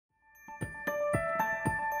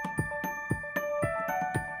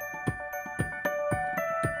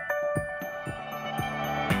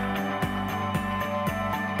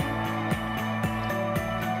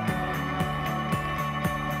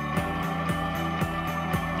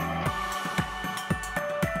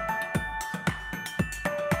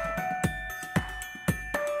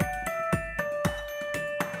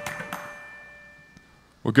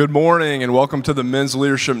Well, good morning and welcome to the Men's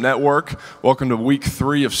Leadership Network. Welcome to week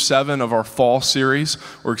 3 of 7 of our fall series.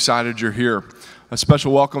 We're excited you're here. A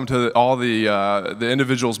special welcome to all the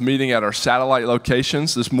individuals meeting at our satellite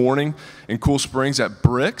locations this morning in Cool Springs at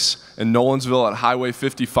Bricks, in Nolensville at Highway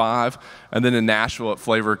 55, and then in Nashville at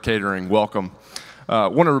Flavor Catering. Welcome. I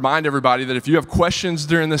want to remind everybody that if you have questions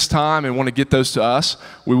during this time and want to get those to us,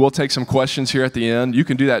 we will take some questions here at the end. You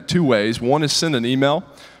can do that 2 ways. One is send an email,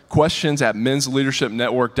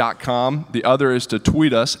 questions@mensleadershipnetwork.com. The other is to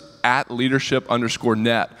tweet us at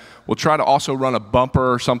leadership_net. We'll try to also run a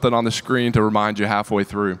bumper or something on the screen to remind you halfway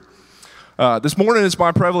through. This morning it's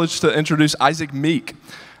my privilege to introduce Isaac Meek.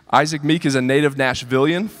 Isaac Meek is a native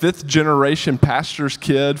Nashvilleian, 5th-generation pastor's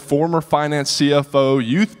kid, former finance CFO,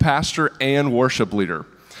 youth pastor, and worship leader.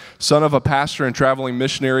 Son of a pastor and traveling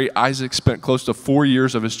missionary, Isaac spent close to 4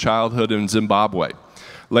 years of his childhood in Zimbabwe.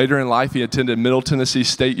 Later in life, he attended Middle Tennessee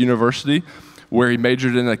State University, where he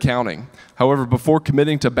majored in accounting. However, before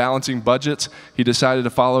committing to balancing budgets, he decided to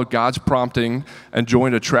follow God's prompting and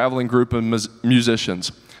joined a traveling group of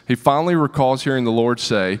musicians. He fondly recalls hearing the Lord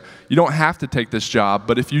say, "You don't have to take this job,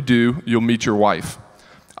 but if you do, you'll meet your wife."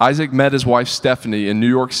 Isaac met his wife Stephanie in New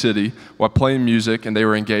York City while playing music, and they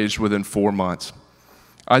were engaged within 4 months.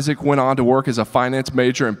 Isaac went on to work as a finance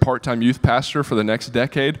major and part-time youth pastor for the next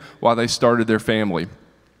decade while they started their family.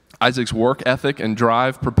 Isaac's work ethic and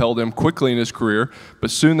drive propelled him quickly in his career,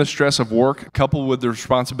 but soon the stress of work, coupled with the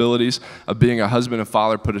responsibilities of being a husband and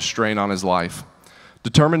father, put a strain on his life.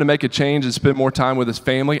 Determined to make a change and spend more time with his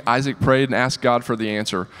family, Isaac prayed and asked God for the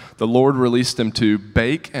answer. The Lord released him to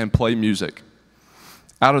bake and play music.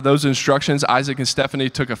 Out of those instructions, Isaac and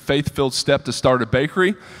Stephanie took a faith-filled step to start a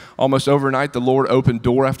bakery. Almost overnight, the Lord opened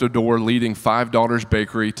door after door, leading Five Daughters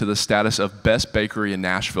Bakery to the status of best bakery in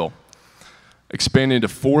Nashville, expanding to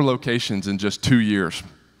 4 locations in just 2 years.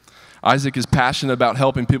 Isaac is passionate about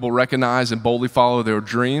helping people recognize and boldly follow their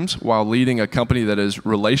dreams while leading a company that is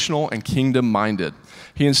relational and kingdom-minded.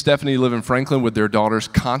 He and Stephanie live in Franklin with their daughters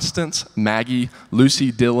Constance, Maggie,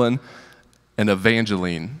 Lucy, Dylan, and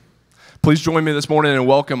Evangeline. Please join me this morning and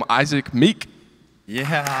welcome Isaac Meek.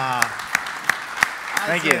 Yeah.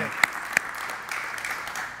 Thank you.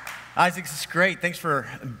 Isaac, this is great. Thanks for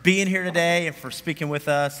being here today and for speaking with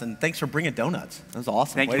us, and thanks for bringing donuts. That was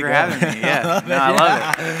awesome. Thank you for having me. Yeah, no, I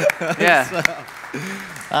love it.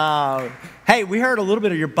 Yeah. Hey, we heard a little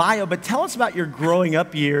bit of your bio, but tell us about your growing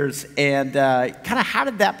up years and kind of how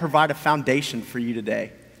did that provide a foundation for you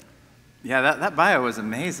today? Yeah, that bio was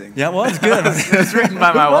amazing. Yeah, well, it's good. It was written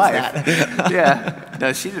by my wife. Yeah,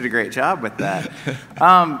 no, she did a great job with that.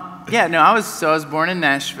 Yeah, no, I was born in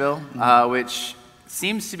Nashville, which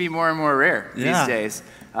seems to be more and more rare these days,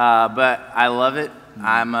 but I love it.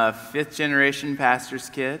 I'm a 5th-generation pastor's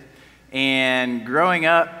kid, and growing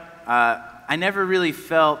up, I never really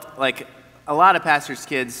felt like a lot of pastors'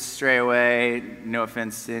 kids stray away, no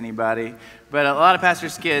offense to anybody, but a lot of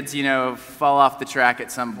pastors' kids, you know, fall off the track at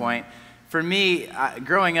some point. For me,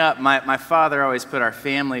 growing up, my father always put our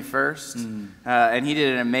family first, and he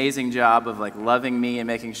did an amazing job of like loving me and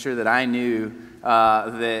making sure that I knew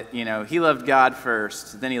that, you know, he loved God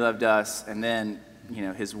first, then he loved us, and then, you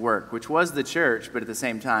know, his work, which was the church, but at the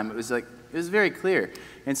same time, it was very clear.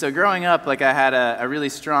 And so growing up, like I had a really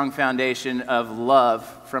strong foundation of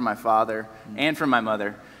love from my father and from my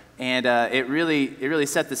mother, and it really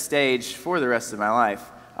set the stage for the rest of my life.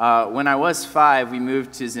 When I was 5, we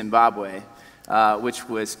moved to Zimbabwe, which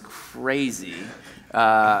was crazy.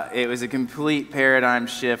 It was a complete paradigm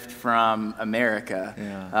shift from America.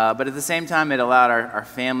 Yeah. But at the same time, it allowed our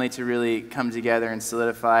family to really come together and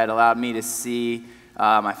solidify. It allowed me to see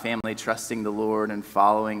my family trusting the Lord and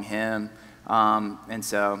following Him. And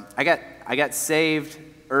so I got saved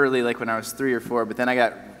early, like when I was 3 or 4, but then I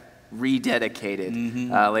got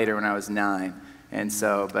rededicated later when I was 9. And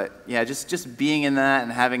so, but yeah, just being in that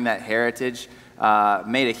and having that heritage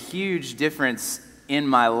made a huge difference in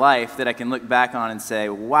my life that I can look back on and say,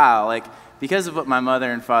 wow, like because of what my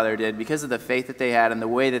mother and father did, because of the faith that they had and the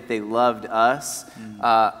way that they loved us,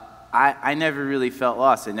 I never really felt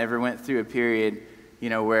lost. I never went through a period, you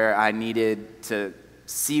know, where I needed to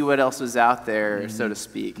see what else was out there, so to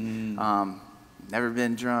speak. Never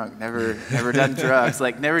been drunk, never done drugs,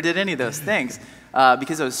 like never did any of those things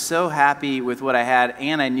because I was so happy with what I had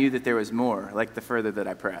and I knew that there was more, like the further that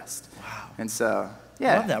I pressed. Wow. And so,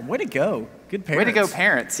 yeah. I love that. Way to go. Good parents. Way to go,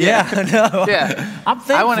 parents. Yeah, I know. Yeah. I'm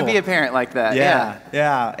thankful. I want to be a parent like that.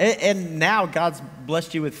 Yeah. And now God's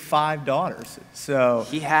blessed you with 5 daughters. So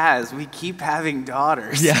He has. We keep having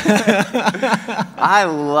daughters. Yeah. I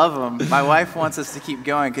love them. My wife wants us to keep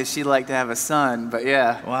going because she'd like to have a son, but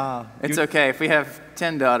yeah. Wow. It's okay. If we have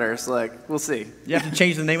 10 daughters. Like, we'll see. You have to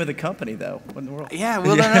change the name of the company, though. What in the world? Yeah,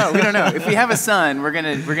 we don't know. We don't know. If we have a son, we're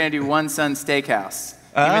gonna do One Son Steakhouse.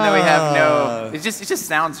 Even though we have no, it just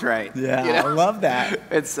sounds right. Yeah, you know? I love that.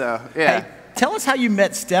 It's yeah. Hey, tell us how you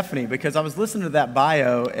met Stephanie, because I was listening to that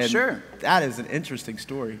bio, and Sure. that is an interesting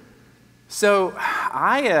story. So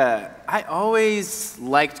I always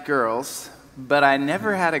liked girls, but I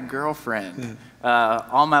never had a girlfriend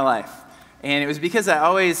all my life. And it was because I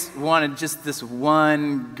always wanted just this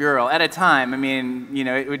one girl at a time. I mean, you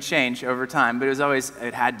know, it would change over time, but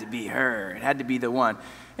it had to be her. It had to be the one.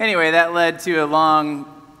 Anyway, that led to a long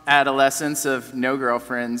adolescence of no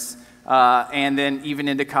girlfriends, and then even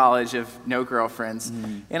into college of no girlfriends.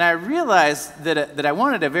 And I realized that I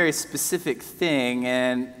wanted a very specific thing,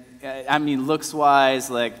 and I mean, looks-wise,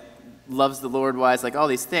 like loves the Lord-wise, like all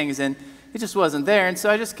these things, and it just wasn't there. And so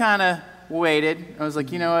I just kind of waited. I was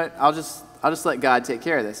like, you know what? I'll just let God take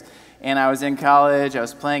care of this. And I was in college. I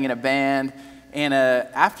was playing in a band, and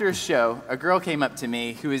after a show, a girl came up to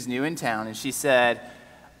me who was new in town, and she said,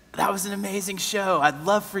 "That was an amazing show. I'd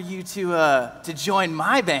love for you to join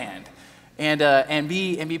my band and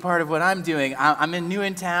be part of what I'm doing. I'm new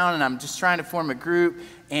in town, and I'm just trying to form a group,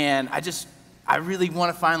 and I really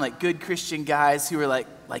want to find like good Christian guys who are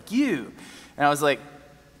like you." And I was like,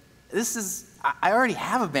 I already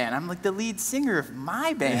have a band. I'm like the lead singer of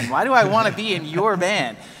my band. Why do I want to be in your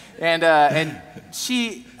band? And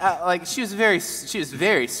she was very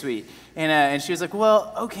sweet. And she was like,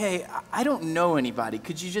 "Well, okay, I don't know anybody.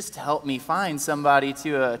 Could you just help me find somebody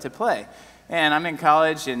to play?" And I'm in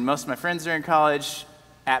college, and most of my friends are in college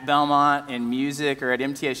at Belmont in music or at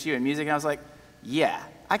MTSU in music. And I was like, "Yeah,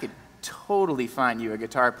 I could totally find you a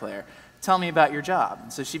guitar player. Tell me about your job."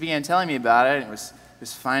 And so she began telling me about it, and it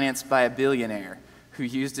was financed by a billionaire who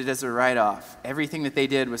used it as a write-off. Everything that they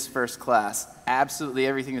did was first class. Absolutely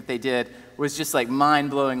everything that they did was just like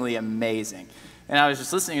mind-blowingly amazing. And I was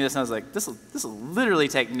just listening to this, and I was like, this will literally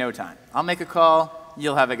take no time. I'll make a call,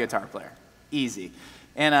 you'll have a guitar player. Easy.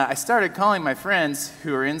 And I started calling my friends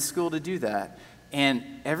who were in school to do that, and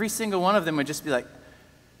every single one of them would just be like,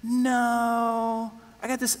 "No, I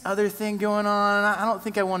got this other thing going on, and I don't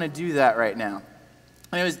think I want to do that right now."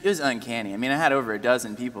 And it was uncanny. I mean, I had over a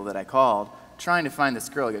dozen people that I called trying to find this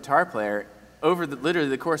girl a guitar player over literally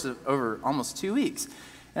the course of over almost 2 weeks.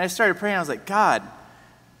 And I started praying. I was like, "God,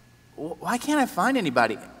 why can't I find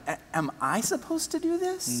anybody? Am I supposed to do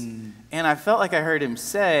this?" And I felt like I heard him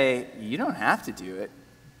say, "You don't have to do it,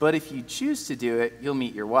 but if you choose to do it, you'll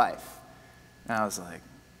meet your wife." And I was like,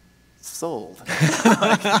 sold.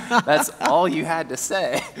 Like, that's all you had to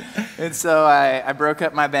say. And so I broke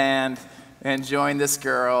up my band and joined this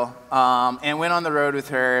girl, and went on the road with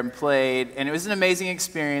her and played, and it was an amazing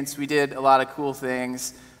experience. We did a lot of cool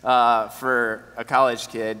things for a college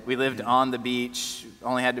kid. We lived on the beach,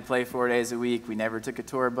 only had to play 4 days a week. We never took a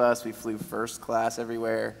tour bus. We flew first class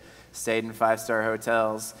everywhere, stayed in 5-star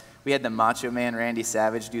hotels. We had the Macho Man Randy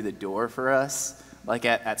Savage do the door for us, like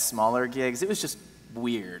at smaller gigs. It was just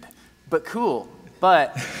weird, but cool.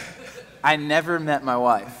 But I never met my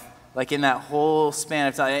wife. Like in that whole span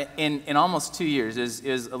of time, in almost 2 years, it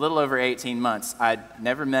was a little over 18 months, I'd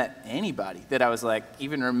never met anybody that I was like,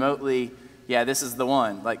 even remotely, yeah, this is the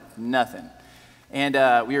one, like nothing. And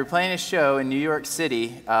we were playing a show in New York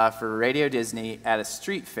City for Radio Disney at a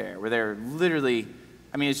street fair where there were literally,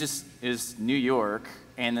 I mean, it was New York,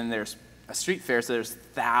 and then there's a street fair, so there's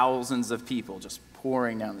thousands of people just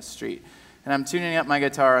pouring down the street. And I'm tuning up my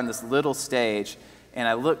guitar on this little stage, and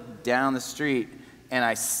I look down the street, and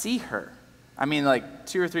I see her. I mean, like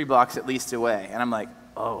 2 or 3 blocks at least away. And I'm like,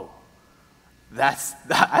 oh,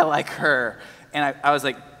 I like her. And I was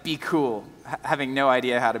like, be cool, having no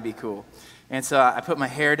idea how to be cool. And so I put my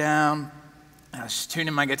hair down, and I was just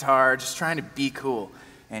tuning my guitar, just trying to be cool.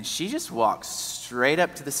 And she just walked straight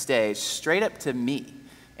up to the stage, straight up to me,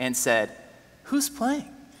 and said, "Who's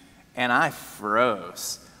playing?" And I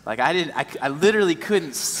froze. Like I literally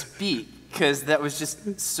couldn't speak because that was just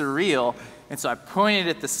surreal. And so I pointed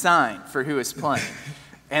at the sign for who was playing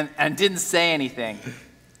and didn't say anything.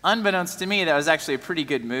 Unbeknownst to me, that was actually a pretty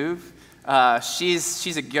good move.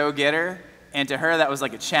 She's a go-getter, and to her, that was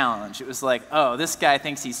like a challenge. It was like, oh, this guy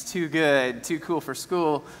thinks he's too good, too cool for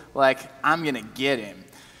school. Like, I'm going to get him.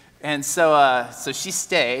 And so she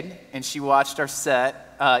stayed, and she watched our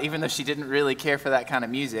set, even though she didn't really care for that kind of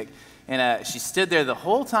music. And she stood there the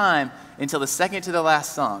whole time until the second to the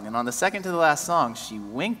last song. And on the second to the last song, she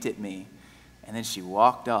winked at me, and then she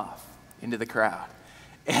walked off into the crowd.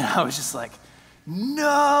 And I was just like,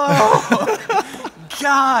 no,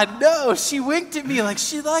 God, no. She winked at me like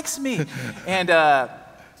she likes me. And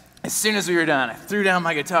as soon as we were done, I threw down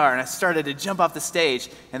my guitar and I started to jump off the stage,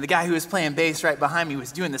 and the guy who was playing bass right behind me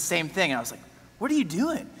was doing the same thing, and I was like, what are you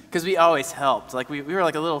doing? Because we always helped. Like, we were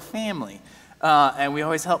like a little family, and we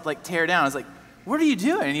always helped like tear down. I was like, what are you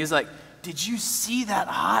doing? And he was like, did you see that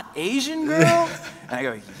hot Asian girl? And I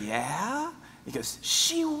go, yeah. He goes,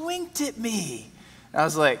 she winked at me. And I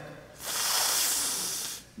was like,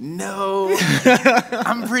 no,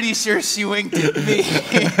 I'm pretty sure she winked at me.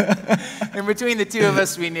 And between the two of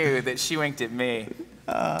us, we knew that she winked at me.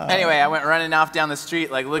 Anyway, I went running off down the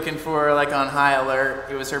street, like looking for her, like on high alert.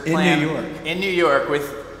 It was her plan. In New York. In New York,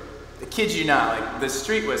 with, I kid you not, like the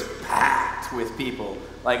street was packed with people,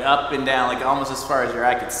 like up and down, like almost as far as your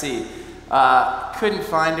eye could see. Couldn't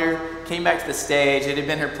find her. Came back to the stage. It had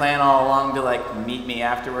been her plan all along to like meet me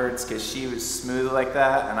afterwards because she was smooth like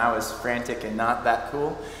that, and I was frantic and not that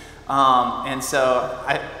cool. And so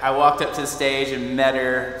I walked up to the stage and met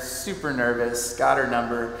her, super nervous, got her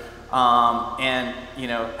number. And you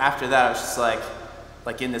know, after that, I was just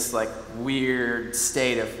like in this like weird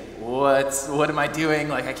state of what am I doing?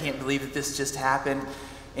 Like, I can't believe that this just happened.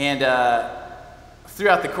 And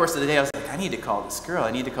throughout the course of the day, I was like, I need to call this girl.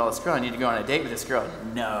 I need to call this girl. I need to go on a date with this girl.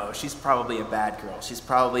 No, she's probably a bad girl. She's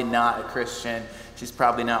probably not a Christian. She's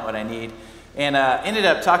probably not what I need. And ended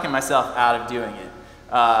up talking myself out of doing it.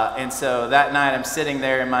 And so that night, I'm sitting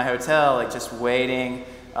there in my hotel, like just waiting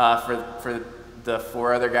for the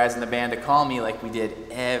 4 other guys in the band to call me, like we did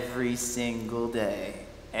every single day.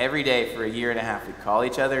 Every day for a year and a half, we'd call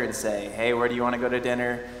each other and say, hey, where do you want to go to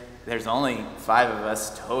dinner? There's only 5 of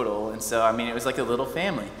us total, and so, I mean, it was like a little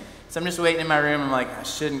family. So I'm just waiting in my room. I'm like, I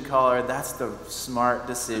shouldn't call her. That's the smart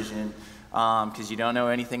decision, because you don't know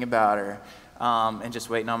anything about her. And just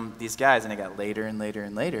waiting on these guys, and it got later and later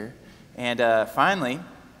and later. And finally,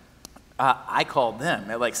 I called them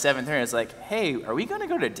at like 7:30. I was like, hey, are we going to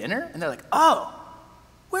go to dinner? And they're like, oh,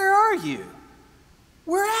 where are you?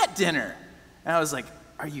 We're at dinner. And I was like,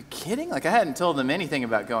 are you kidding? Like, I hadn't told them anything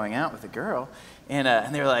about going out with a girl.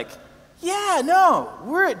 And they were like, yeah, no,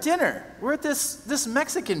 we're at dinner. We're at this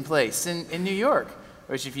Mexican place in New York.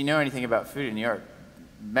 Which, if you know anything about food in New York,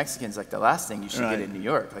 Mexican's like the last thing you should get in New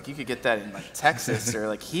York. Like, you could get that in like Texas or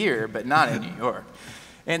like here, but not in New York.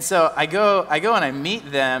 And so I go and I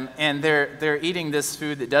meet them, and they're eating this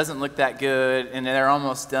food that doesn't look that good, and they're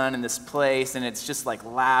almost done in this place, and it's just like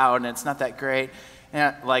loud, and it's not that great.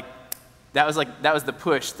 And that was the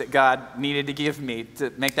push that God needed to give me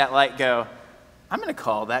to make that light go, I'm going to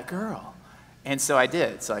call that girl. And so I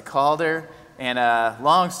did. So I called her, and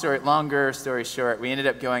longer story short, we ended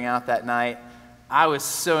up going out that night. I was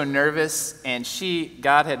so nervous, and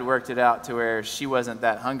God had worked it out to where she wasn't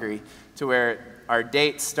that hungry, to where our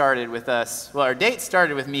date started with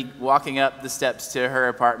me walking up the steps to her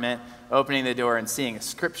apartment, opening the door, and seeing a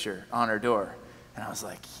scripture on her door. And I was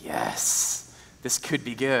like, yes, this could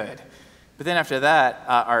be good. But then after that,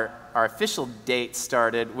 our official date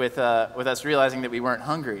started with us realizing that we weren't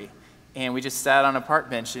hungry. And we just sat on a park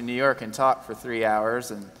bench in New York and talked for 3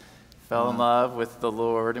 hours and fell in love with the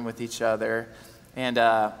Lord and with each other. And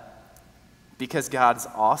because God's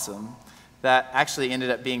awesome, that actually ended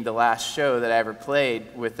up being the last show that I ever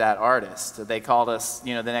played with that artist. They called us,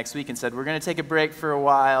 the next week and said, we're going to take a break for a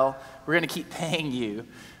while. We're going to keep paying you.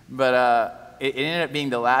 But it ended up being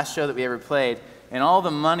the last show that we ever played. And all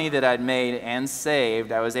the money that I'd made and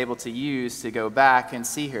saved, I was able to use to go back and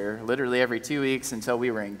see her literally every 2 weeks until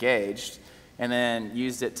we were engaged. And then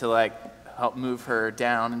used it to help move her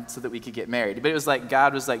down so that we could get married. But it was like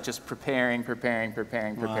God was just preparing. And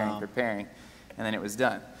then it was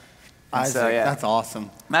done. Isaac, so, yeah. That's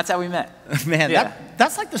awesome. That's how we met. Man, yeah.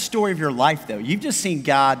 that's like the story of your life, though. You've just seen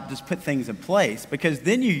God just put things in place, because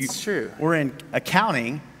then you were in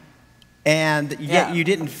accounting, and yet you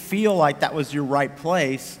didn't feel like that was your right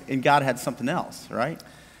place, and God had something else, right?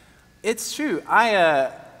 It's true.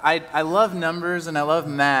 I love numbers and I love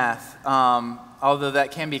math, although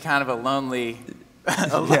that can be kind of a lonely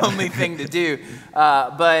thing to do.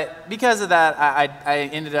 But because of that, I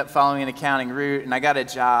ended up following an accounting route, and I got a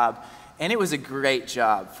job. And it was a great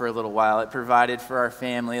job for a little while. It provided for our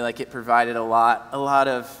family. It provided a lot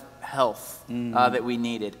of health that we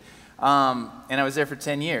needed. And I was there for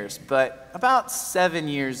 10 years. But about 7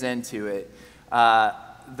 years into it,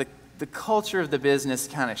 the culture of the business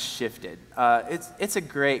kind of shifted. It's a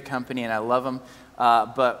great company, and I love them.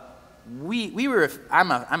 But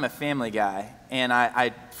I'm a family guy, and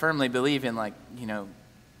I firmly believe in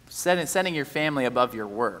setting your family above your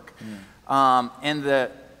work. And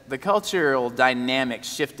the cultural dynamic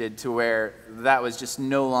shifted to where that was just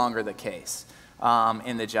no longer the case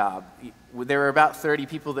in the job. There were about 30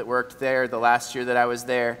 people that worked there the last year that I was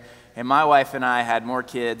there, And my wife and I had more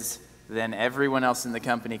kids than everyone else in the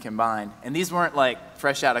company combined. And these weren't like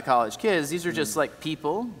fresh out of college kids. These are just like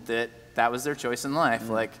people that was their choice in life.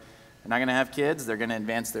 Like, they're not going to have kids. They're going to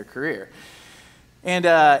advance their career. And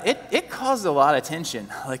it caused a lot of tension,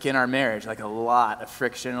 like in our marriage, like a lot of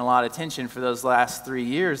friction, a lot of tension for those last 3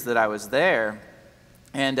 years that I was there.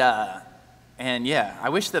 And yeah, I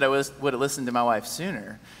wish that I would have listened to my wife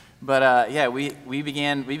sooner. But yeah, we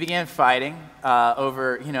began fighting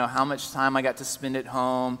over, you know, how much time I got to spend at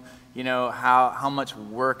home, you know, how much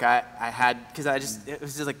work I had, because it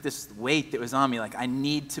was just like this weight that was on me, like I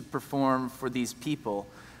need to perform for these people.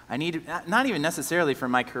 I need, not even necessarily for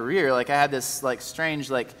my career, like I had this like strange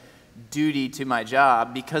like duty to my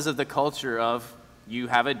job because of the culture of you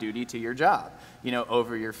have a duty to your job, you know,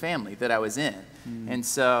 over your family that I was in. And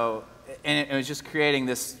so, and it was just creating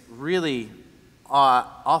this really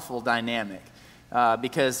awful dynamic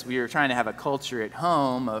because we were trying to have a culture at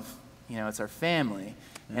home of, you know, it's our family.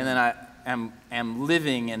 And then I am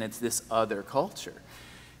living in this other culture.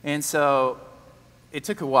 And so it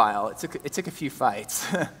took a while. It took a few fights.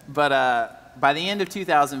 But by the end of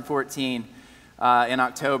 2014, in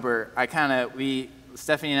October,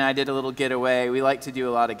 Stephanie and I did a little getaway. We like to do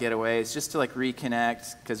a lot of getaways just to like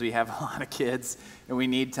reconnect because we have a lot of kids and we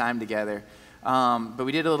need time together. But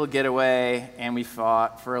we did a little getaway and we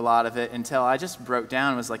fought for a lot of it until I just broke down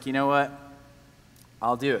and was like, you know what?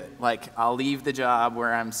 I'll do it. Like, I'll leave the job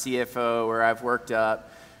where I'm CFO, where I've worked up,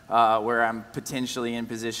 where I'm potentially in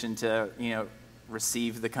position to, you know,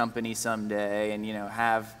 receive the company someday and, you know,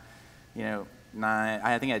 have, you know,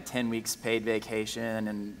 I think I had 10 weeks paid vacation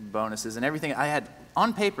and bonuses and everything. I had,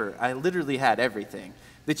 on paper, I literally had everything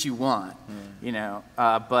that you want, you know,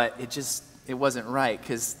 but it wasn't right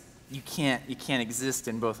because you can't exist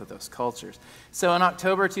in both of those cultures. So in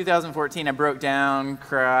October 2014, I broke down,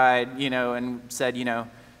 cried, you know, and said, you know,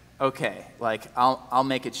 okay, like I'll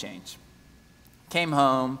make a change. Came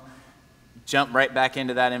home, jumped right back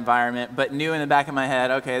into that environment, but knew in the back of my head,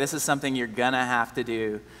 okay, this is something you're gonna have to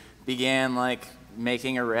do. Began like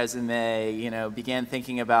making a resume, you know, began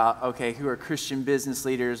thinking about, okay, who are Christian business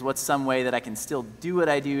leaders? What's some way that I can still do what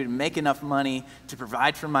I do to make enough money to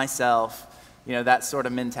provide for myself? You know, that sort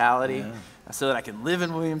of mentality, so that I can live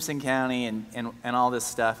in Williamson County and all this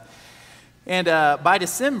stuff. And by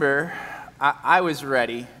December, I was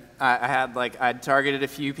ready. I'd targeted a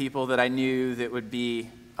few people that I knew that would be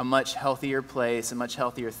a much healthier place, a much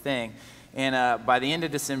healthier thing. And by the end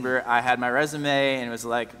of December, I had my resume and it was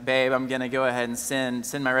like, babe, I'm gonna go ahead and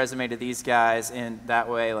send my resume to these guys, and that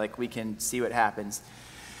way, like, we can see what happens.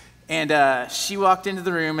 And she walked into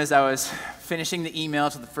the room as I was finishing the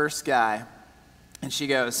email to the first guy. And she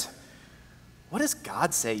goes, what does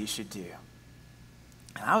God say you should do?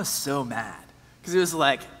 And I was so mad because it was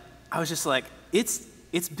like, I was just like, it's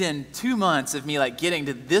been 2 months of me like getting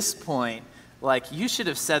to this point. Like, you should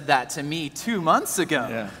have said that to me 2 months ago.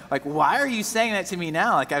 Yeah. Like, why are you saying that to me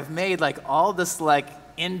now? Like, I've made like all this like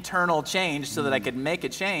internal change so that I could make a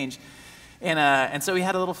change. And so we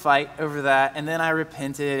had a little fight over that. And then I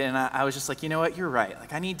repented and I was just like, you know what? You're right.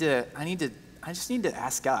 Like, I just need to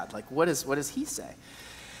ask God, like, what does he say?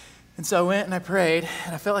 And so I went and I prayed,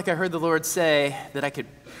 and I felt like I heard the Lord say that I could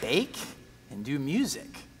bake and do music.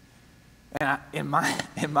 And in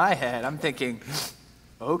my head, I'm thinking,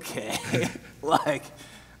 okay, like,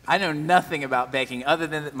 I know nothing about baking other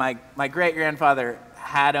than that my great-grandfather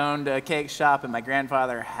had owned a cake shop and my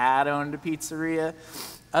grandfather had owned a pizzeria.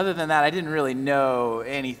 Other than that, I didn't really know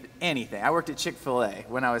anything. I worked at Chick-fil-A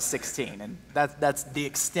when I was 16, and that's the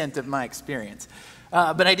extent of my experience.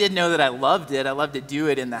 But I did know that I loved it. I loved to do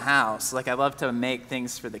it in the house. Like, I loved to make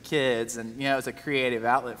things for the kids, and, you know, it was a creative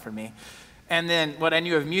outlet for me. And then what I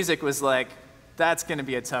knew of music was like, that's going to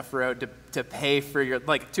be a tough road to pay for your,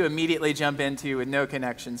 like, to immediately jump into with no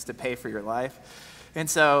connections to pay for your life. And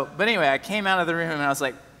so, but anyway, I came out of the room and I was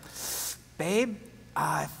like, babe,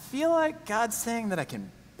 I feel like God's saying that I can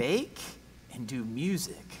bake and do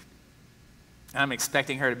music. And I'm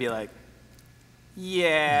expecting her to be like,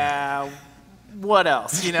 yeah, what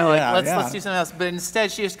else? You know, like, let's do something else. But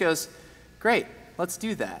instead she just goes, great, let's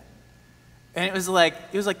do that. And it was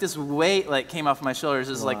like this weight like came off my shoulders.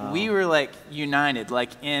 It was like we were like united, like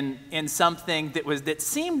in something that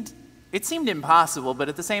seemed impossible, but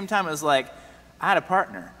at the same time it was like I had a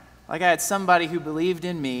partner. Like, I had somebody who believed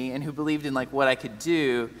in me and who believed in like what I could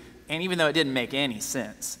do. And even though it didn't make any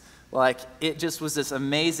sense, like, it just was this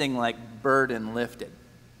amazing like burden lifted.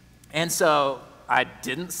 And so I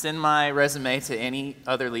didn't send my resume to any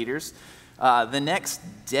other leaders. The next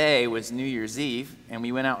day was New Year's Eve, and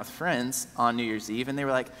we went out with friends on New Year's Eve, and they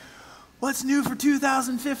were like, what's new for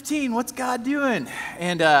 2015? What's God doing?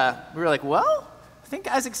 And we were like, well, I think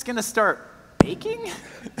Isaac's going to start baking.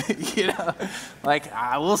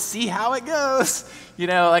 We'll see how it goes.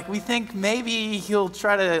 We think maybe he'll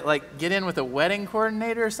try to get in with a wedding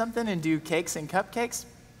coordinator or something and do cakes and cupcakes.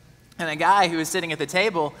 And a guy who was sitting at the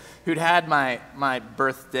table who'd had my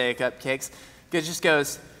birthday cupcakes just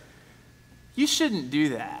goes, you shouldn't do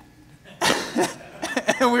that.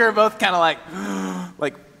 And we were both kind of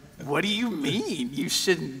like, what do you mean you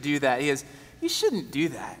shouldn't do that? He goes, you shouldn't do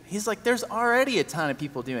that. He's like, there's already a ton of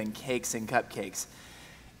people doing cakes and cupcakes.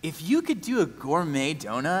 If you could do a gourmet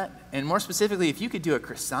donut, and more specifically, if you could do a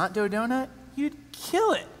croissant dough donut, you'd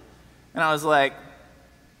kill it. And I was like,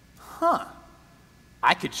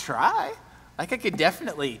 I could try. I could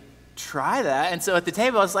definitely try that. And so at the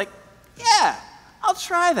table, I was like, yeah, I'll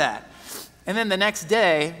try that. And then the next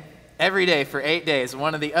day, every day for 8 days,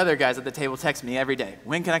 one of the other guys at the table texts me every day,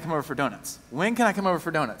 when can I come over for donuts? When can I come over for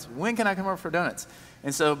donuts? When can I come over for donuts?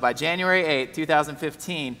 And so by January 8th,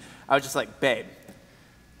 2015, I was just like, babe,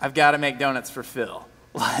 I've got to make donuts for Phil.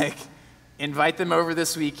 Invite them over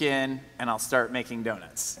this weekend, and I'll start making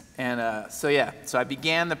donuts. And so I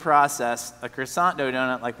began the process. A croissant dough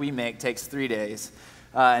donut like we make takes 3 days.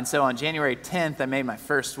 And so on January 10th, I made my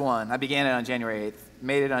first one. I began it on January 8th,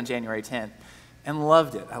 made it on January 10th. And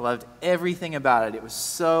loved it. I loved everything about it. It was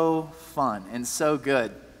so fun and so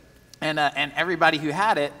good. And everybody who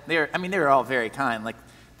had it, they were all very kind.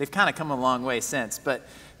 They've kind of come a long way since, but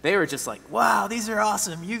they were just like, wow, these are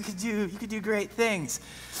awesome. You could do great things.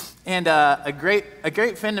 And a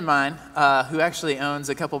great friend of mine who actually owns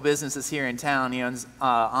a couple businesses here in town. He owns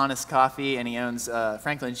Honest Coffee and he owns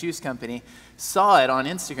Franklin Juice Company. Saw it on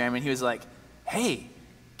Instagram and he was like, hey,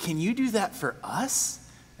 can you do that for us?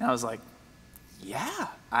 And I was like, yeah,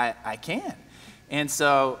 I can. And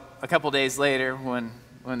so a couple days later, when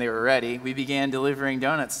they were ready, we began delivering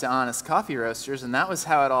donuts to Honest Coffee Roasters, and that was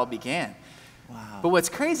how it all began. Wow. But what's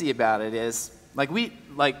crazy about it is,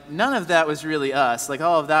 none of that was really us.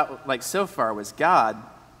 All of that, so far, was God.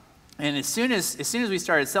 And as soon as we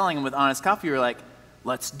started selling them with Honest Coffee, we were like,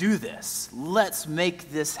 let's do this. Let's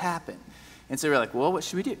make this happen. And so we were like, well, what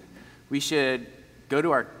should we do? We should go to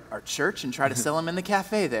our church and try to sell them in the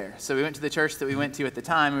cafe there. So we went to the church that we went to at the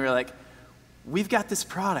time. We were like, we've got this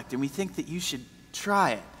product, and we think that you should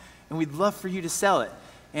try it, and we'd love for you to sell it.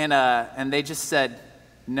 And they just said,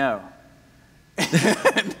 no.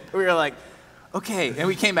 And we were like, okay. And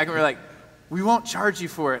we came back, and we were like, we won't charge you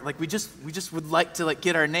for it. We just would like to,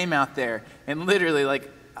 get our name out there. And literally,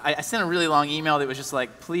 I sent a really long email that was just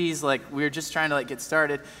please, we were just trying to, get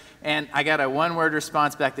started. And I got a one-word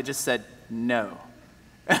response back that just said, no.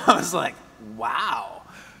 And I was like, wow,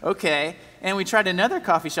 okay. And we tried another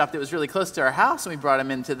coffee shop that was really close to our house, and we brought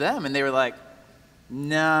them into them, and they were like,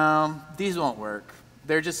 no, these won't work.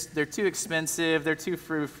 They're too expensive. They're too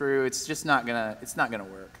frou-frou. It's just not gonna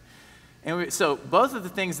work. And so both of the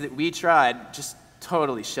things that we tried just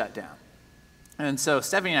totally shut down. And so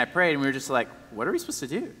Stephanie and I prayed, and we were just like, what are we supposed to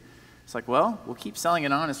do? It's like, well, we'll keep selling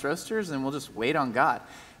at Honest Roasters, and we'll just wait on God.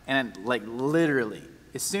 And literally,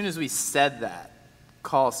 as soon as we said that,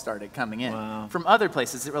 calls started coming in from other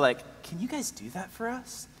places that were like, can you guys do that for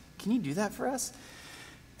us? Can you do that for us?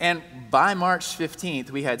 And by March 15th,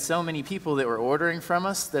 we had so many people that were ordering from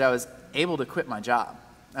us that I was able to quit my job.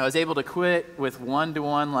 I was able to quit with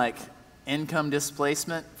one-to-one income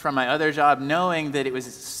displacement from my other job, knowing that it was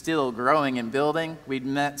still growing and building. We'd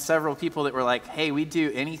met several people that were like, hey, we'd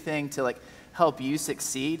do anything to help you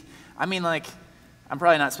succeed. I'm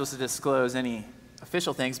probably not supposed to disclose any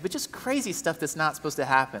official things, but just crazy stuff that's not supposed to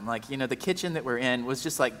happen. The kitchen that we're in was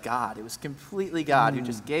just God. It was completely God who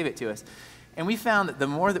just gave it to us. And we found that the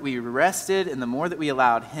more that we rested and the more that we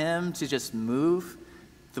allowed him to just move,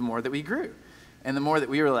 the more that we grew. And the more that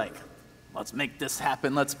we were like, let's make this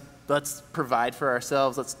happen. Let's provide for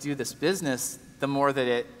ourselves. Let's do this business. The more that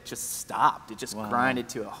it just stopped. It just grinded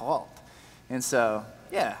to a halt. And so,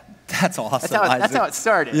 yeah. That's awesome. That's how it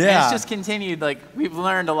started. Yeah. And it's just continued. We've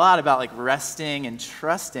learned a lot about resting and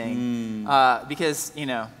trusting because,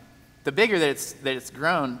 the bigger that it's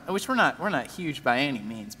grown, which we're not huge by any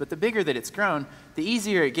means, but the bigger that it's grown, the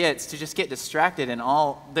easier it gets to just get distracted in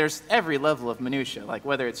there's every level of minutia,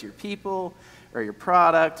 whether it's your people or your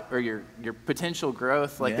product or your potential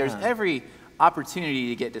growth, there's every opportunity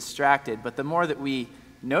to get distracted. But the more that we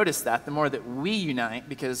notice that, the more that we unite,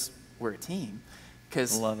 because we're a team.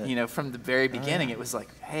 Because, from the very beginning, it was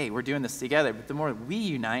hey, we're doing this together. But the more we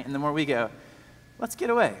unite and the more we go, let's get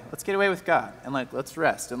away. Let's get away with God. And let's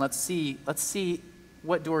rest. And let's see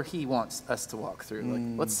what door he wants us to walk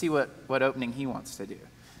through. Let's see what opening he wants to do.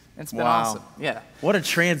 It's been awesome. Yeah. What a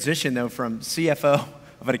transition, though, from CFO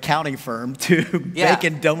of an accounting firm to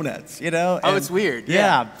baking donuts, you know? Oh, it's weird.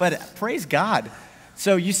 Yeah, but praise God.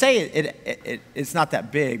 So you say it's not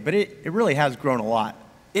that big, but it really has grown a lot.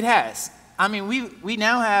 It has. I mean, we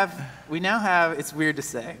now have, it's weird to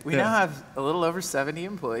say, we now have a little over 70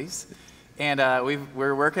 employees. And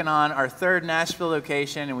we're working on our 3rd Nashville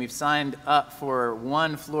location, and we've signed up for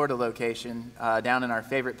 1 Florida location down in our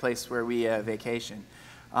favorite place where we vacation.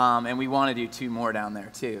 And we want to do 2 more down there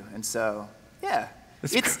too. And so, yeah,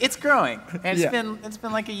 it's growing. And it's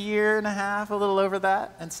been like a year and a half, a little over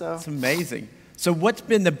that. And so it's amazing. So what's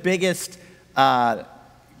been the biggest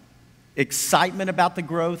excitement about the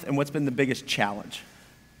growth, and what's been the biggest challenge?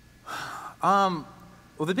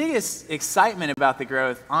 Well, the biggest excitement about the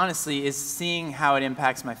growth, honestly, is seeing how it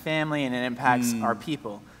impacts my family and it impacts our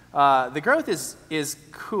people. The growth is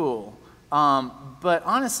cool, but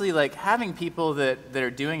honestly, like having people that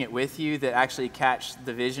are doing it with you that actually catch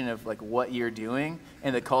the vision of like what you're doing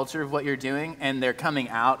and the culture of what you're doing, and they're coming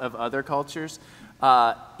out of other cultures,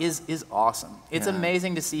 is awesome. It's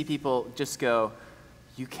amazing to see people just go,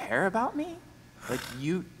 "You care about me? Like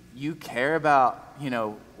you care about, you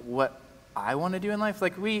know, what I want to do in life?"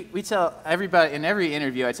 Like we tell everybody in every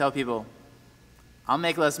interview, I tell people, I'll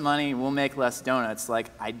make less money, we'll make less donuts.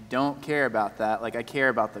 Like, I don't care about that. Like, I care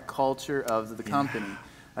about the culture of the company.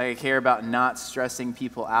 Like, I care about not stressing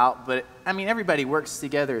people out. But, I mean, everybody works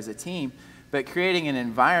together as a team, but creating an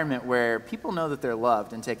environment where people know that they're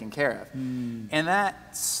loved and taken care of. And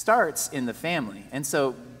that starts in the family. And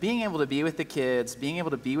so being able to be with the kids, being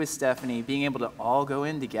able to be with Stephanie, being able to all go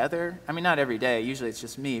in together. I mean, not every day. Usually it's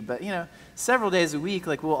just me. But, you know, several days a week,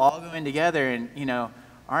 like, we'll all go in together and, you know,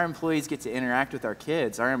 our employees get to interact with our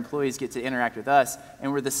kids. Our employees get to interact with us.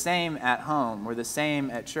 And we're the same at home. We're the same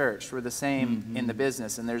at church. We're the same in the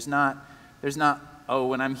business. And there's not, oh,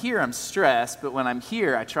 when I'm here, I'm stressed, but when I'm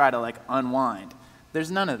here, I try to like unwind. There's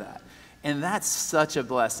none of that. And that's such a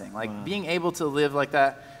blessing. Like being able to live like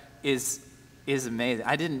that is amazing.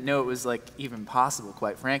 I didn't know it was like even possible,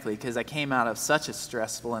 quite frankly, because I came out of such a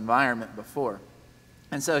stressful environment before.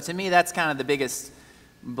 And so to me, that's kind of the biggest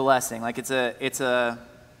blessing. Like it's a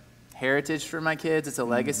heritage for my kids. It's a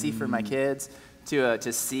legacy for my kids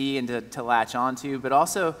to see and to latch onto, but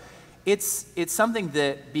also it's something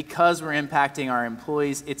that, because we're impacting our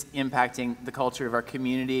employees, it's impacting the culture of our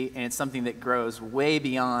community, and it's something that grows way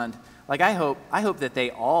beyond. Like I hope that they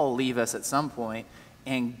all leave us at some point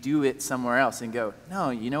and do it somewhere else and go, no,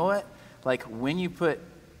 you know what? Like when you put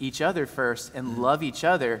each other first and love each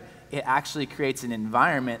other, it actually creates an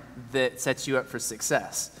environment that sets you up for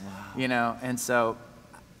success. You know, and so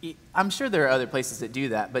I'm sure there are other places that do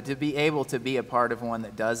that, but to be able to be a part of one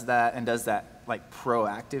that does that and does that like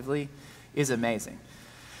proactively is amazing.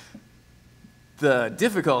 The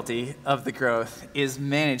difficulty of the growth is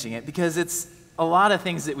managing it, because it's a lot of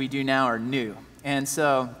things that we do now are new. And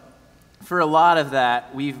so for a lot of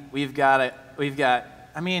that, we've got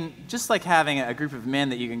I mean, just like having a group of men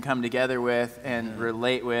that you can come together with and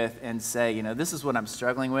relate with and say, you know, this is what I'm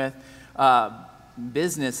struggling with.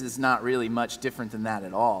 Business is not really much different than that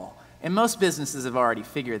at all. And most businesses have already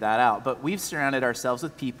figured that out, but we've surrounded ourselves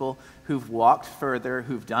with people who've walked further,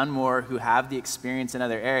 who've done more, who have the experience in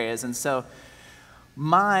other areas. And so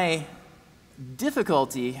my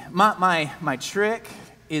difficulty, my trick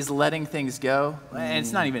is letting things go. And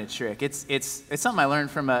it's not even a trick. It's something I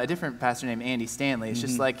learned from a different pastor named Andy Stanley. It's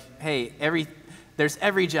just like, hey, there's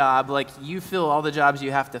every job, like you fill all the jobs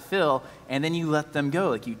you have to fill, and then you let them go.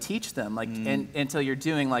 Like you teach them, like until you're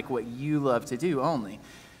doing like what you love to do only.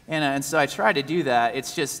 And so I try to do that.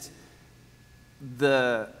 It's just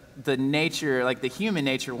the nature, like the human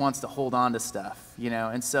nature wants to hold on to stuff, you know.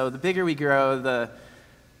 And so the bigger we grow,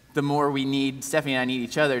 the more we need, Stephanie and I need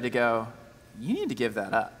each other to go, you need to give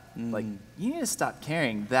that up. Like, you need to stop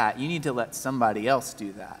carrying that. You need to let somebody else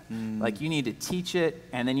do that. Like, you need to teach it,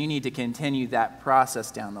 and then you need to continue that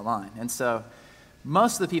process down the line. And so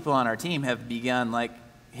most of the people on our team have begun, like,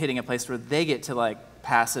 hitting a place where they get to, like,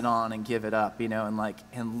 pass it on and give it up, you know,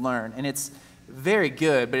 and learn. And it's very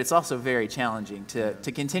good, but it's also very challenging to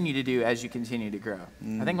continue to do as you continue to grow.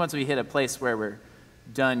 I think once we hit a place where we're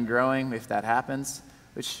done growing, if that happens,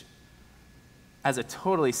 which, as a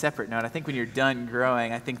totally separate note, I think when you're done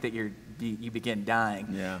growing, I think that you begin dying.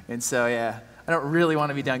 Yeah. And so, yeah, I don't really want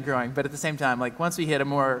to be done growing. But at the same time, like once we hit a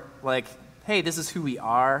more like, hey, this is who we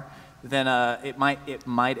are, then it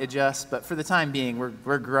might adjust. But for the time being,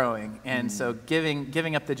 we're growing. And so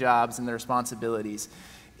giving up the jobs and the responsibilities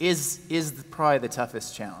is probably the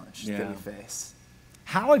toughest challenge that we face.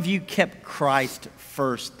 How have you kept Christ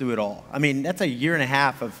first through it all? I mean, that's a year and a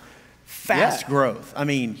half of fast growth. I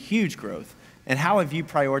mean, huge growth. And how have you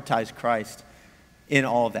prioritized Christ in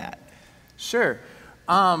all of that? Sure.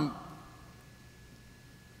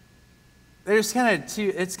 There's kind of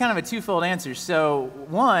it's kind of a twofold answer. So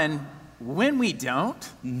one, when we don't,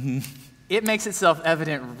 it makes itself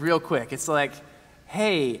evident real quick. It's like,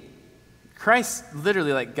 hey, Christ,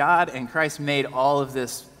 literally, like God and Christ made all of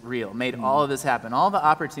this real, made all of this happen, all the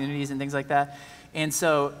opportunities and things like that. And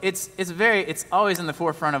so it's always in the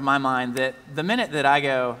forefront of my mind that the minute that I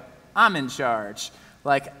go, I'm in charge,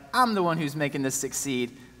 like I'm the one who's making this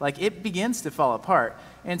succeed, like it begins to fall apart.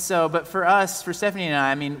 And so, but for us, for Stephanie and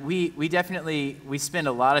I mean, we spend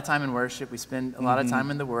a lot of time in worship, we spend a lot of time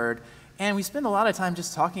in the Word, and we spend a lot of time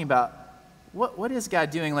just talking about what is God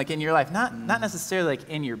doing, like in your life, not necessarily like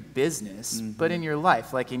in your business, but in your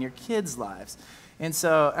life, like in your kids' lives. And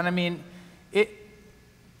so, and I mean,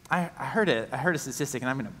 I heard a statistic, and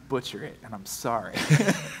I'm going to butcher it, and I'm sorry.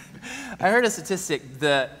 I heard a statistic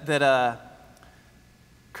that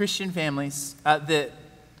Christian families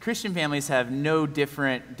have no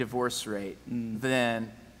different divorce rate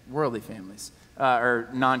than worldly families or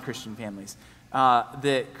non-Christian families.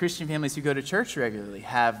 That Christian families who go to church regularly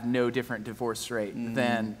have no different divorce rate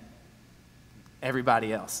than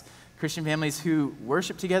everybody else. Christian families who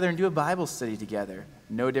worship together and do a Bible study together,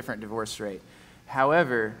 no different divorce rate.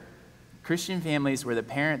 However, Christian families where the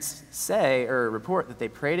parents say or report that they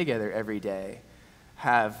pray together every day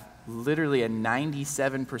have literally a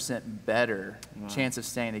 97% better chance of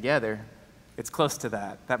staying together. It's close to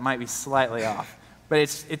that. That might be slightly off. But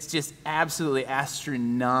it's just absolutely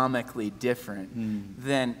astronomically different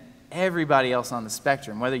than everybody else on the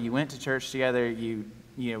spectrum. Whether you went to church together, you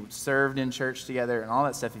served in church together and all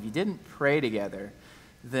that stuff, if you didn't pray together,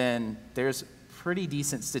 then there's pretty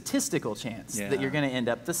decent statistical chance that you're going to end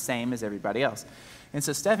up the same as everybody else. And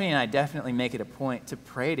so Stephanie and I definitely make it a point to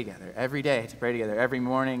pray together every day, to pray together every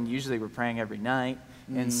morning. Usually we're praying every night.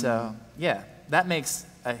 And so, that makes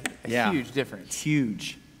a huge difference.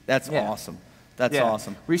 Huge. That's awesome. That's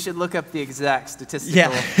awesome. We should look up the exact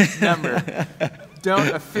statistical number. Don't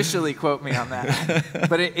officially quote me on that.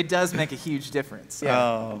 But it does make a huge difference. Yeah.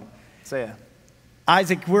 Oh. So, yeah.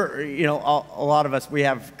 Isaac, we're, a lot of us, we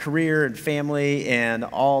have career and family and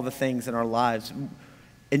all the things in our lives.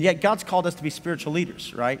 And yet God's called us to be spiritual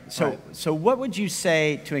leaders, right? So what would you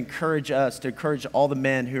say to encourage us, to encourage all the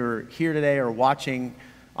men who are here today or watching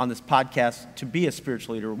on this podcast to be a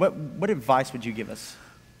spiritual leader? What advice would you give us?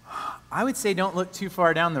 I would say don't look too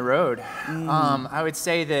far down the road. I would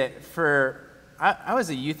say that I was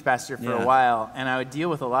a youth pastor for a while, and I would deal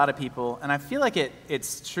with a lot of people, and I feel like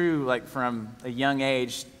it's true like from a young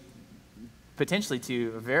age, potentially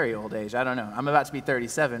to a very old age. I don't know. I'm about to be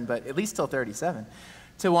 37, but at least till 37,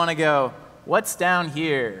 to want to go, what's down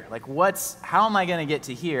here? Like how am I going to get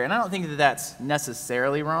to here? And I don't think that that's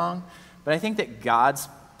necessarily wrong, but I think that God's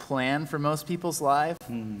plan for most people's life,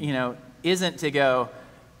 isn't to go,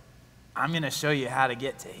 I'm going to show you how to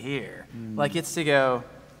get to here. Like it's to go,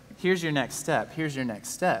 here's your next step, here's your next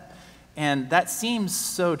step. And that seems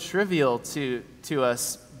so trivial to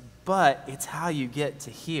us, but it's how you get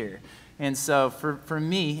to here. And so for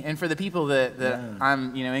me and for the people that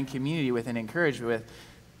I'm in community with and encouraged with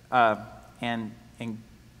and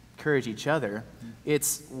encourage each other,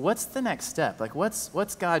 it's what's the next step? Like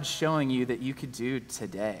what's God showing you that you could do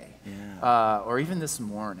today or even this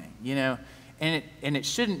morning, And it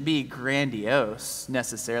shouldn't be grandiose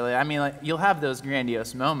necessarily. I mean, like you'll have those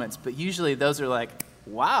grandiose moments, but usually those are like,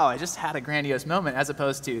 wow, I just had a grandiose moment, as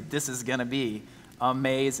opposed to this is going to be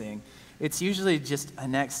amazing. It's usually just a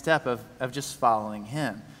next step of just following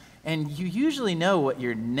Him. And you usually know what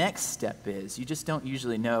your next step is. You just don't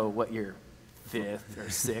usually know what your fifth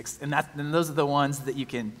or sixth. And those are the ones that you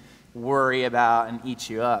can worry about and eat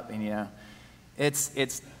you up. And,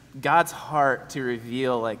 it's God's heart to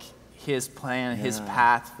reveal, like, His plan, His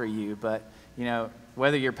path for you. But,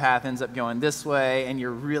 whether your path ends up going this way and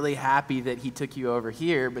you're really happy that He took you over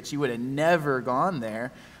here, but you would have never gone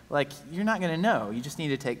there, like, you're not going to know. You just need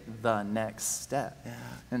to take the next step. Yeah.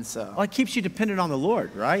 And so. Well, it keeps you dependent on the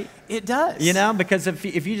Lord, right? It does. Because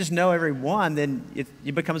if you just know every one, then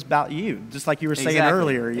it becomes about you. Just like you were saying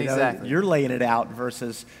earlier, you're laying it out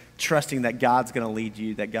versus trusting that God's going to lead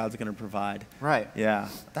you, that God's going to provide. Right. Yeah.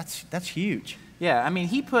 That's huge. Yeah. I mean,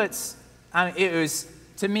 He puts,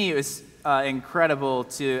 to me, it was incredible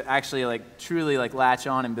to actually, truly, latch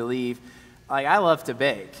on and believe. I love to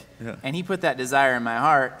bake. Yeah. And He put that desire in my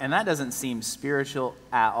heart, and that doesn't seem spiritual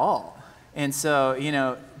at all. And so,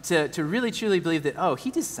 to really truly believe that,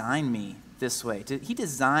 He designed me this way. He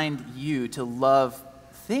designed you to love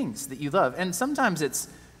things that you love. And sometimes it's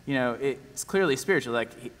you know, it's clearly spiritual. Like,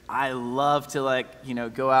 I love to, like, you know,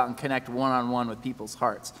 go out and connect one-on-one with people's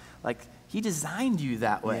hearts. Like, he designed you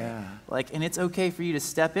that way. Yeah. Like, and it's okay for you to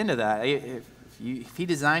step into that. If he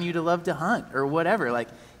designed you to love to hunt or whatever, like,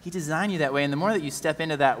 he designed you that way. And the more that you step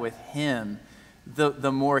into that with him,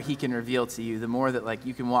 the more he can reveal to you, the more that, like,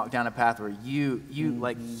 you can walk down a path where you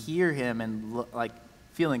like, hear him and, like,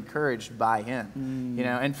 feel encouraged by him, you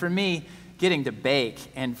know. And for me, getting to bake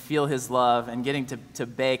and feel his love and getting to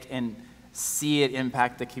bake and see it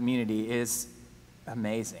impact the community is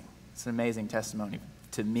amazing. It's an amazing testimony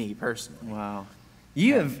to me personally. Wow.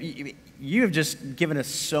 You have just given us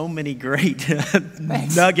so many great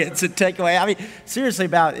nuggets to take away. I mean, seriously,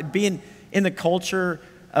 about being in the culture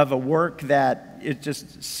of a work that is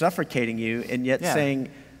just suffocating you, and yet saying,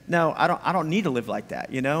 no, I don't need to live like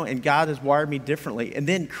that, you know? And God has wired me differently. And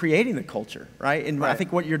then creating the culture, right? And I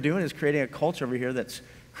think what you're doing is creating a culture over here that's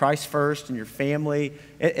Christ first and your family.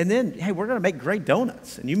 And then, hey, we're going to make great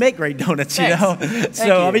donuts. And you make great donuts, you know?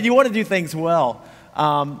 So, I mean, you want to do things well.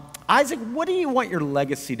 Isaac, what do you want your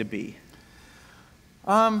legacy to be?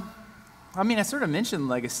 I mean, I sort of mentioned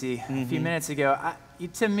legacy a few minutes ago.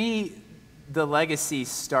 To me, the legacy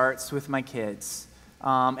starts with my kids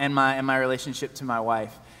and my relationship to my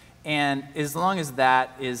wife. And as long as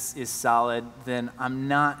that is solid, then I'm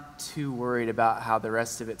not too worried about how the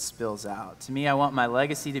rest of it spills out. To me, I want my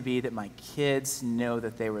legacy to be that my kids know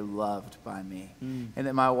that they were loved by me, and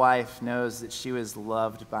that my wife knows that she was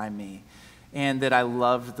loved by me, and that I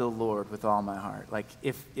loved the Lord with all my heart. Like,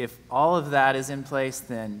 if all of that is in place,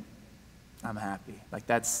 then I'm happy. Like,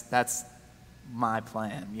 that's my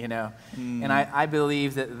plan, you know? And I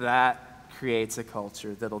believe that creates a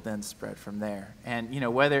culture that'll then spread from there. And, you know,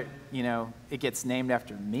 whether, you know, it gets named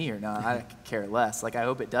after me or not, I could care less. Like, I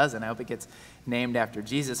hope it doesn't. I hope it gets named after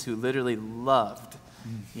Jesus, who literally loved,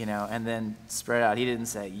 you know, and then spread out. He didn't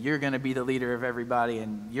say, you're going to be the leader of everybody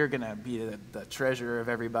and you're going to be the treasurer of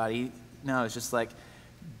everybody. No, it's just like,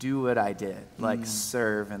 do what I did, like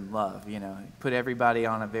serve and love, you know, put everybody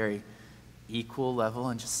on a very equal level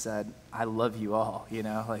and just said, I love you all, you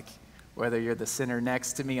know, like, whether you're the sinner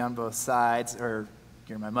next to me on both sides or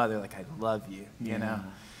you're my mother, like, I love you, you know?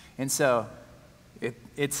 And so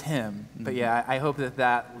it's him. But yeah, I hope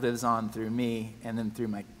that lives on through me and then through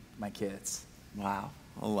my kids. Wow.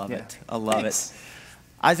 I love it. I love it.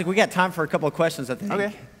 Isaac, we got time for a couple of questions, I think.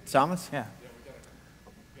 Okay. Thomas? Yeah.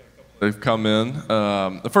 They've come in.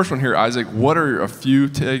 The first one here, Isaac, what are a few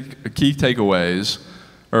key takeaways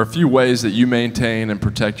or a few ways that you maintain and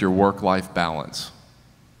protect your work-life balance?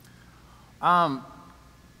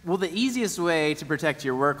 Well, the easiest way to protect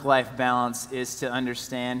your work-life balance is to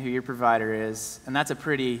understand who your provider is. And that's a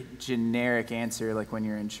pretty generic answer, like when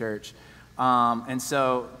you're in church. And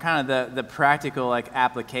so kind of the practical, like,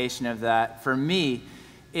 application of that for me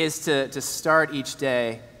is to start each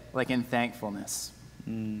day, like, in thankfulness.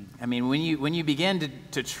 I mean, when you begin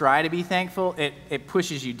to try to be thankful, it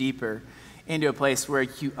pushes you deeper into a place where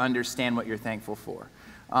you understand what you're thankful for.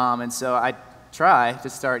 And so I try to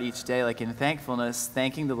start each day, like, in thankfulness,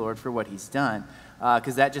 thanking the Lord for what he's done,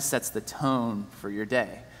 because that just sets the tone for your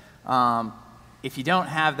day. If you don't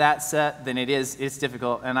have that set, then it's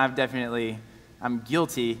difficult, and I'm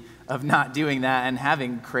guilty of not doing that and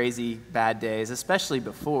having crazy bad days, especially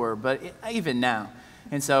before, but even now.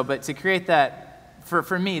 And so, but to create that,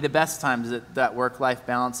 for me, the best times that work-life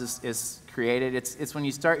balance is created, it's when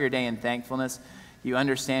you start your day in thankfulness, you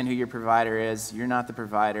understand who your provider is, you're not the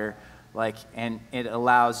provider, like, and it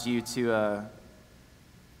allows you to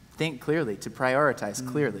think clearly, to prioritize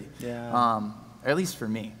clearly. Or at least for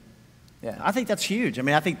me. Yeah. I think that's huge. I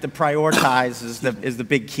mean, I think the prioritize is the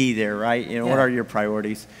big key there, right? You know, what are your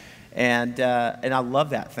priorities? And I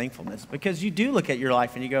love that thankfulness, because you do look at your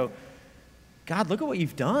life and you go, God, look at what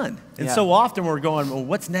you've done. And so often we're going, well,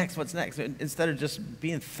 what's next? What's next? Instead of just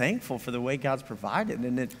being thankful for the way God's provided.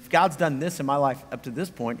 And if God's done this in my life up to this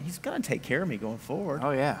point, he's going to take care of me going forward.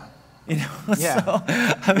 Oh, yeah. You know, yeah. So,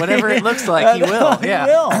 I mean, whatever it looks like, he will. Yeah.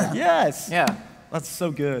 He will. Yes. Yeah. That's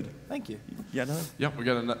so good. Thank you. Yeah, no? Yep, we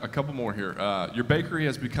got a couple more here. Your bakery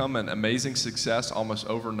has become an amazing success almost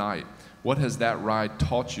overnight. What has that ride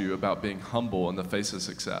taught you about being humble in the face of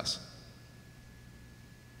success?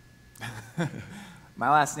 My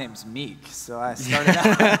last name's Meek, so I started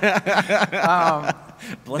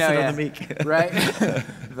out. Blessed are the meek. Right?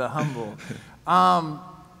 The humble.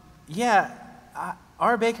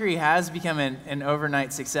 Our bakery has become an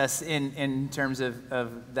overnight success in terms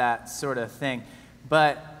of that sort of thing.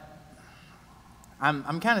 But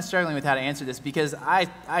I'm kind of struggling with how to answer this, because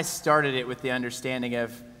I started it with the understanding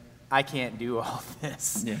of I can't do all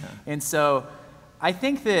this. Yeah. And so I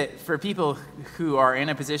think that for people who are in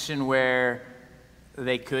a position where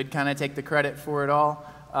they could kind of take the credit for it all,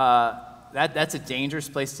 that's a dangerous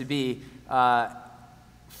place to be.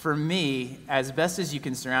 For me, as best as you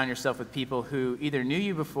can surround yourself with people who either knew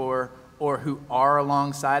you before or who are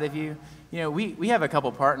alongside of you, we have a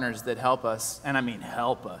couple partners that help us, and I mean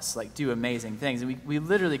help us, like do amazing things. And we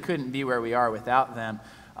literally couldn't be where we are without them.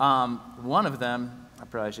 One of them, I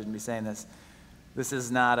probably shouldn't be saying this. This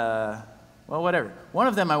is not well, whatever. One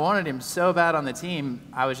of them, I wanted him so bad on the team,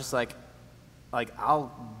 I was just like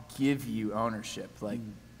I'll give you ownership. Like,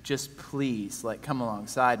 just please, like, come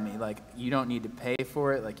alongside me. Like, you don't need to pay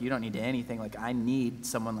for it. Like, you don't need to anything. Like, I need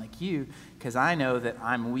someone like you because I know that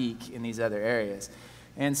I'm weak in these other areas.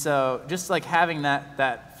 And so just, like, having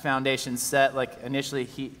that foundation set, like, initially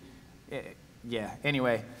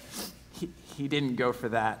anyway, he didn't go for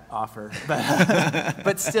that offer.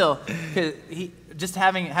 But still, just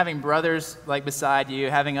having brothers, like, beside you,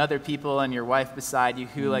 having other people and your wife beside you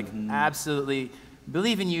who, like, absolutely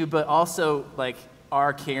believe in you, but also, like,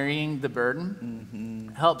 are carrying the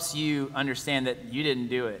burden, helps you understand that you didn't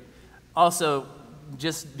do it. Also,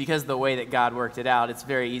 just because of the way that God worked it out, it's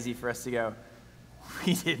very easy for us to go,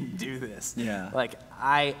 we didn't do this. Yeah. Like,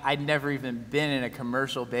 I'd never even been in a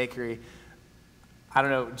commercial bakery. I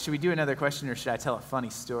don't know, should we do another question or should I tell a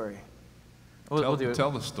funny story? We'll do it.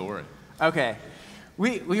 Tell the story. Okay.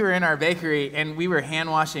 We were in our bakery and we were hand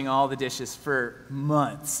washing all the dishes for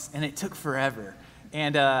months and it took forever.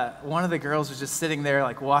 And one of the girls was just sitting there,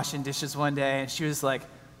 like, washing dishes one day, and she was like,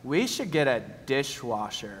 we should get a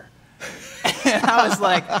dishwasher. And I was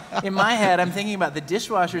like, in my head, I'm thinking about the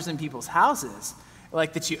dishwashers in people's houses,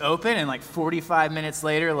 like, that you open, and, like, 45 minutes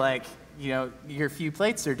later, like, your few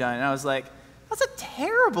plates are done. And I was like, that's a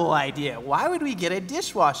terrible idea. Why would we get a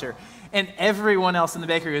dishwasher? And everyone else in the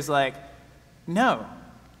bakery was like, no,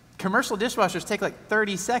 commercial dishwashers take, like,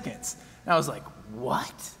 30 seconds. And I was like,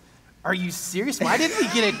 what? Are you serious? Why didn't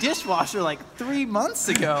we get a dishwasher like 3 months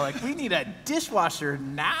ago? Like, we need a dishwasher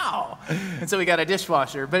now. And so we got a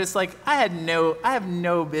dishwasher. But it's like, I have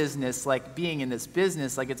no business, like, being in this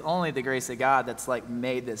business. Like, it's only the grace of God that's, like,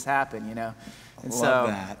 made this happen, And Love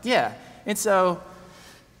that. Yeah. And so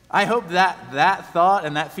I hope that thought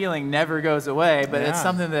and that feeling never goes away, but it's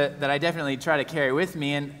something that I definitely try to carry with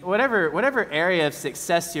me. And whatever area of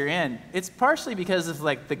success you're in, it's partially because of,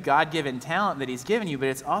 like, the God-given talent that he's given you, but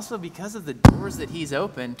it's also because of the doors that he's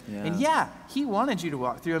opened. Yeah. And he wanted you to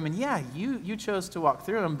walk through them, and you chose to walk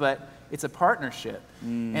through them, but it's a partnership.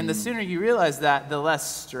 And the sooner you realize that, the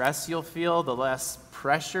less stress you'll feel, the less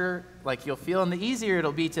pressure, like, you'll feel, and the easier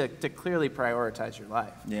it'll be to clearly prioritize your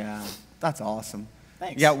life. Yeah, that's awesome.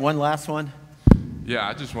 Thanks. You got one last one? Yeah,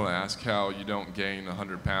 I just want to ask how you don't gain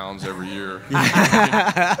 100 pounds every year working in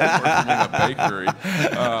a bakery.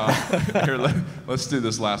 Here, let's do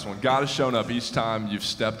this last one. God has shown up each time you've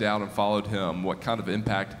stepped out and followed him. What kind of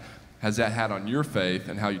impact has that had on your faith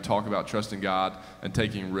and how you talk about trusting God and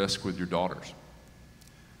taking risk with your daughters?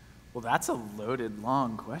 Well, that's a loaded,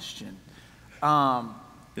 long question.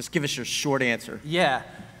 Just give us your short answer. Yeah.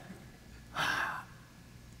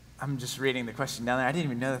 I'm just reading the question down there. I didn't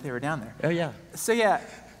even know that they were down there. Oh, yeah. So,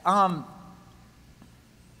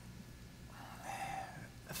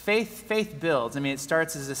 faith builds. I mean, it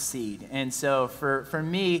starts as a seed. And so for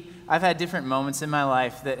me, I've had different moments in my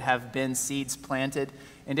life that have been seeds planted,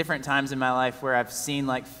 and different times in my life where I've seen,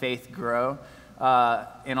 like, faith grow.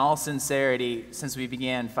 In all sincerity, since we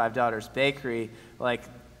began Five Daughters Bakery, like,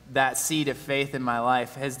 that seed of faith in my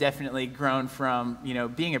life has definitely grown from,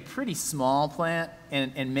 being a pretty small plant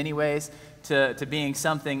in many ways to being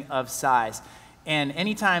something of size. And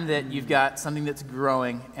anytime that you've got something that's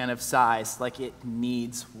growing and of size, like, it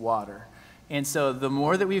needs water. And so the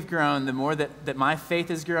more that we've grown, the more that my faith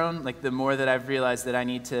has grown, like, the more that I've realized that I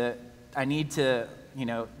need to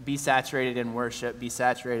be saturated in worship, be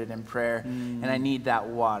saturated in prayer, and I need that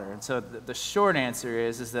water. And so the short answer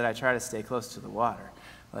is that I try to stay close to the water.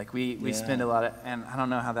 Like, we spend a lot of, and I don't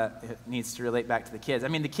know how that needs to relate back to the kids. I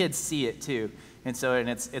mean, the kids see it too. And so,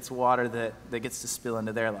 it's water that gets to spill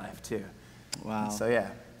into their life too. Wow. And so,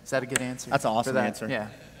 is that a good answer? That's an awesome answer. Yeah.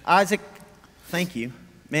 Isaac, thank you.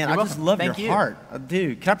 Man, You're I just love Thank your you. heart.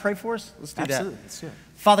 Dude, can I pray for us? Let's do Absolutely. that. Let's do it.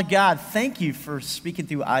 Father God, thank you for speaking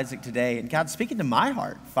through Isaac today. And God, speaking to my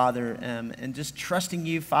heart, Father, and just trusting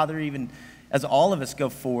you, Father, even as all of us go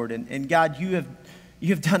forward. And God, you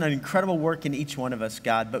have done an incredible work in each one of us,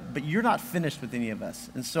 God, but you're not finished with any of us.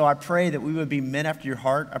 And so I pray that we would be men after your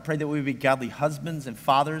heart. I pray that we would be godly husbands and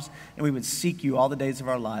fathers, and we would seek you all the days of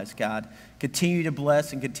our lives, God. Continue to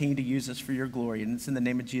bless and continue to use us for your glory. And it's in the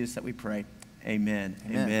name of Jesus that we pray. Amen.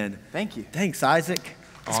 Amen. Thank you. Thanks, Isaac.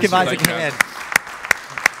 Let's Awesome. give Isaac Thank a you, hand.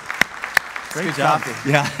 Great job.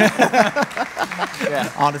 Yeah.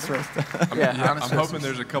 Yeah. Honest roast. I'm hoping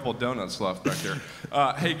there's a couple donuts left back there.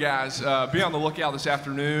 Hey guys, be on the lookout this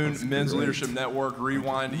afternoon. Men's Leadership Network,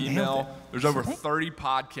 Rewind email. There's over 30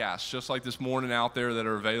 podcasts just like this morning out there that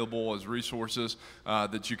are available as resources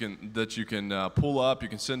that you can pull up. You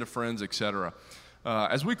can send to friends, etc.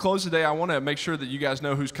 As we close today, I want to make sure that you guys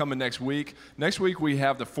know who's coming next week. Next week, we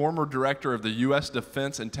have the former director of the U.S.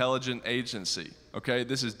 Defense Intelligence Agency. Okay,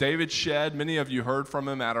 this is David Shedd. Many of you heard from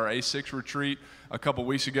him at our A6 retreat a couple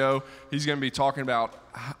weeks ago. He's going to be talking about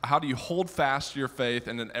how do you hold fast to your faith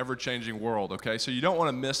in an ever-changing world, okay? So you don't want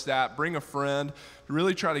to miss that. Bring a friend.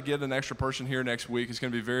 Really try to get an extra person here next week. It's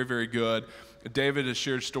going to be very, very good. David has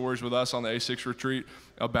shared stories with us on the A6 retreat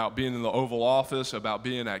about being in the Oval Office, about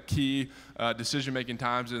being at key decision-making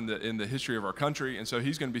times in the history of our country. And so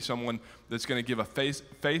he's going to be someone that's going to give a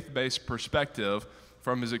faith-based perspective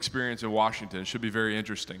from his experience in Washington. It should be very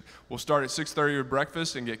interesting. We'll start at 6:30 with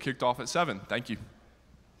breakfast and get kicked off at 7. Thank you.